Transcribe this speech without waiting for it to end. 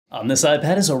On this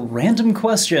iPad is a random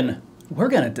question. We're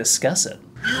gonna discuss it.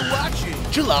 You're watching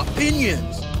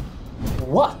Jalopinions.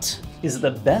 What is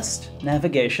the best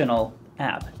navigational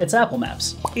app? It's Apple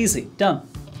Maps. Easy, done.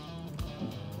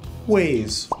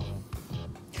 Waze.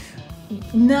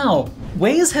 No,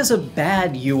 Waze has a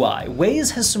bad UI.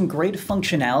 Waze has some great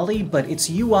functionality, but its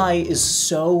UI is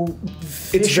so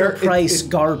Fisher-Price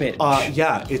garbage.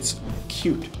 Yeah, it's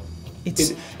cute.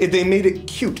 They made it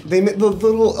cute. They made all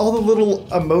the little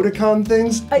emoticon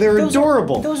things. They're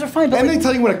adorable. Those are fine. But and they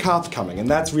tell you when a cop's coming, and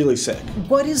that's really sick.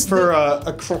 What is for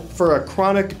a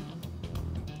chronic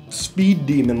speed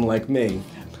demon like me?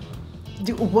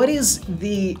 What is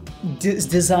the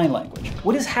design language?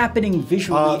 What is happening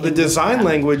visually? The design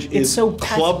language is so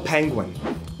Club Penguin.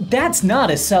 That's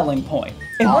not a selling point.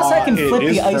 Unless I can flip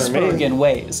the iceberg in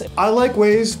Waze. I like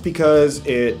Waze because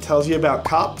it tells you about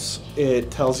cops,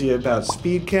 it tells you about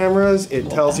speed cameras, it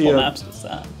tells you... Apple Maps does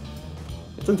that.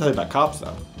 It doesn't tell you about cops,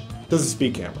 though. It does the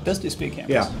speed cameras. It does do speed cameras.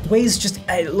 Yeah. Waze just,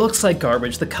 it looks like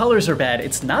garbage. The colors are bad.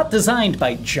 It's not designed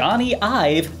by Johnny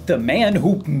Ive, the man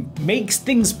who makes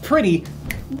things pretty.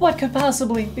 What could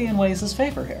possibly be in Waze's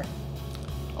favor here?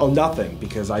 Oh, nothing,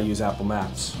 because I use Apple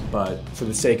Maps. But for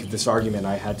the sake of this argument,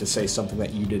 I had to say something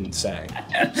that you didn't say.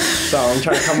 So I'm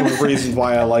trying to come up with reasons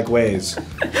why I like Waze.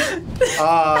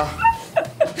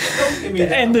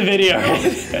 End the video.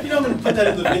 You know I'm going to put that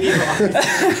in the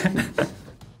video.